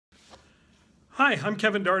Hi, I'm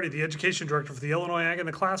Kevin Darty, the Education Director for the Illinois Ag in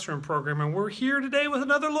the Classroom program, and we're here today with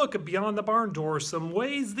another look at Beyond the Barn Door, some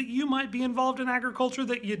ways that you might be involved in agriculture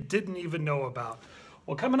that you didn't even know about.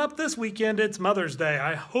 Well, coming up this weekend, it's Mother's Day.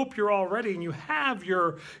 I hope you're all ready and you have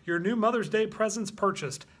your new Mother's Day presents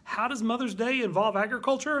purchased. How does Mother's Day involve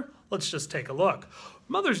agriculture? Let's just take a look.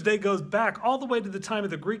 Mother's Day goes back all the way to the time of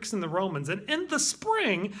the Greeks and the Romans, and in the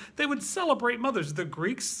spring, they would celebrate mothers. The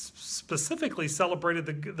Greeks specifically celebrated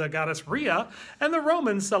the goddess Rhea, and the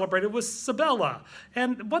Romans celebrated with Cybele.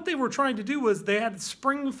 And what they were trying to do was they had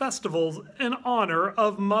spring festivals in honor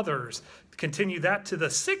of mothers. Continue that to the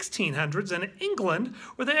 1600s in England,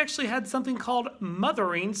 where they actually had something called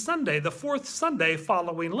Mothering Sunday, the fourth Sunday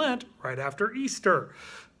following Lent, right after Easter.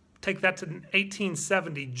 Take that to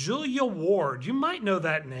 1870. Julia Ward, you might know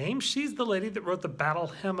that name. She's the lady that wrote the Battle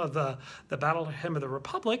Hymn of the Battle Hymn of the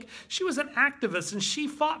Republic. She was an activist and she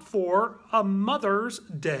fought for a Mother's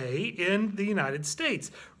Day in the United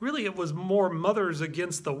States. Really, it was more mothers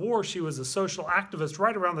against the war. She was a social activist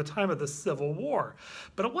right around the time of the Civil War.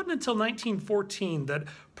 But it wasn't until 1914 that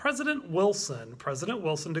President Wilson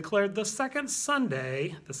declared the second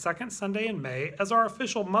Sunday in May, as our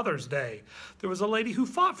official Mother's Day. There was a lady who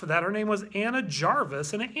fought for that. Her name was Anna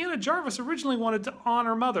Jarvis, and Anna Jarvis originally wanted to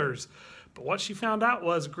honor mothers. But what she found out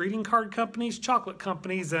was greeting card companies, chocolate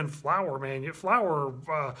companies, and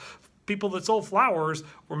people that sold flowers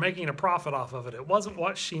were making a profit off of it. It wasn't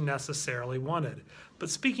what she necessarily wanted. But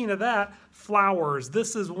speaking of that, flowers.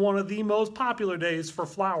 This is one of the most popular days for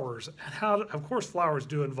flowers. And of course, flowers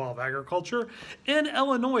do involve agriculture. In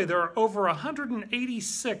Illinois, there are over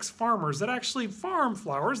 186 farmers that actually farm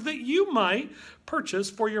flowers that you might purchase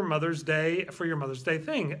for your Mother's Day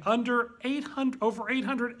thing. Over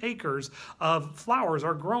 800 acres of flowers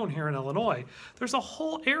are grown here in Illinois. There's a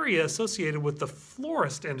whole area associated with the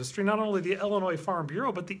florist industry, not only the Illinois Farm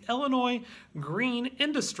Bureau, but the Illinois Green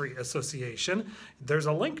Industry Association. There's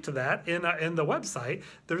a link to that in the website.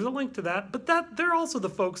 There's a link to that, but they're also the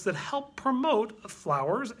folks that help promote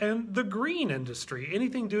flowers and the green industry,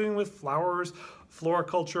 anything doing with flowers,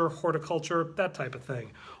 floriculture, horticulture, that type of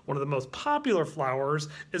thing. One of the most popular flowers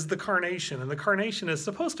is the carnation, and the carnation is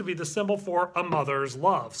supposed to be the symbol for a mother's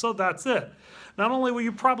love. So that's it. Not only will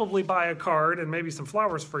you probably buy a card and maybe some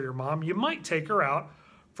flowers for your mom, you might take her out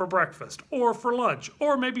for breakfast or for lunch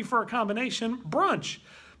or maybe for a combination brunch.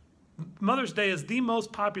 Mother's Day is the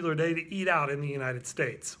most popular day to eat out in the United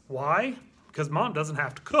States. Why? Because mom doesn't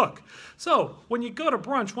have to cook. So when you go to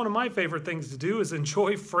brunch, one of my favorite things to do is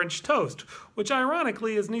enjoy French toast, which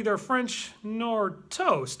ironically is neither French nor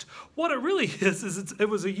toast. What it really is it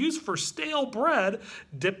was a use for stale bread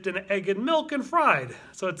dipped in egg and milk and fried.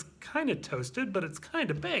 So it's kind of toasted, but it's kind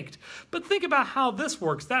of baked. But think about how this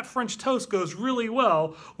works. That French toast goes really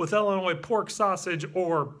well with Illinois pork sausage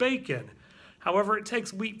or bacon. However, it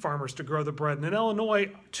takes wheat farmers to grow the bread. And in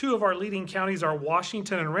Illinois, two of our leading counties are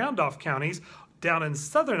Washington and Randolph counties down in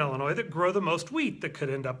southern Illinois that grow the most wheat that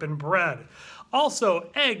could end up in bread.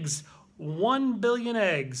 Also, eggs. 1 billion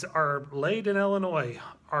eggs are laid in Illinois.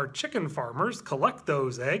 Our chicken farmers collect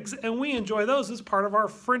those eggs, and we enjoy those as part of our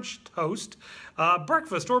French toast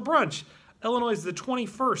breakfast or brunch. Illinois is the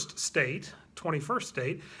 21st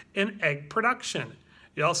state in egg production.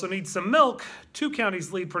 You also need some milk. Two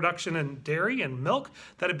counties lead production in dairy and milk.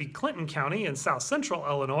 That'd be Clinton County in south central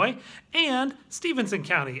Illinois and Stevenson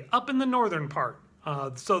County up in the northern part.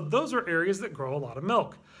 So those are areas that grow a lot of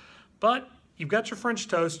milk. But you've got your French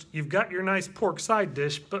toast, you've got your nice pork side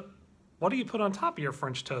dish, but what do you put on top of your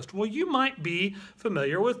French toast? Well, you might be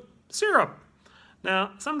familiar with syrup.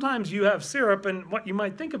 Now, sometimes you have syrup, and what you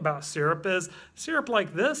might think about syrup is syrup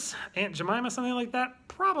like this, Aunt Jemima, something like that,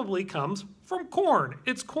 probably comes from corn.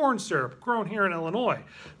 It's corn syrup grown here in Illinois.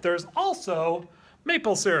 There's also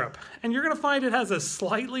maple syrup, and you're going to find it has a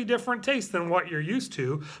slightly different taste than what you're used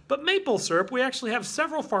to. But maple syrup, we actually have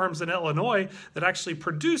several farms in Illinois that actually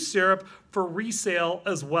produce syrup for resale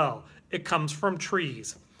as well. It comes from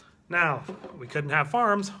trees. Now, we couldn't have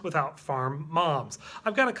farms without farm moms.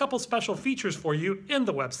 I've got a couple special features for you in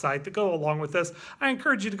the website that go along with this. I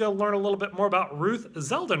encourage you to go learn a little bit more about Ruth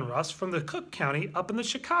Zeldenrust from the Cook County up in the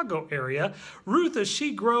Chicago area. Ruth, as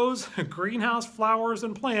she grows greenhouse flowers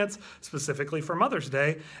and plants specifically for Mother's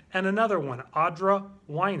Day, and another one, Audra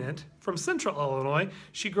Wynant from Central Illinois.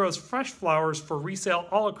 She grows fresh flowers for resale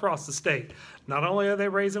all across the state. Not only are they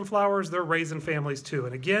raising flowers, they're raising families too.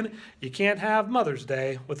 And again, you can't have Mother's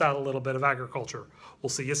Day without a little bit of agriculture. We'll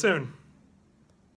see you soon.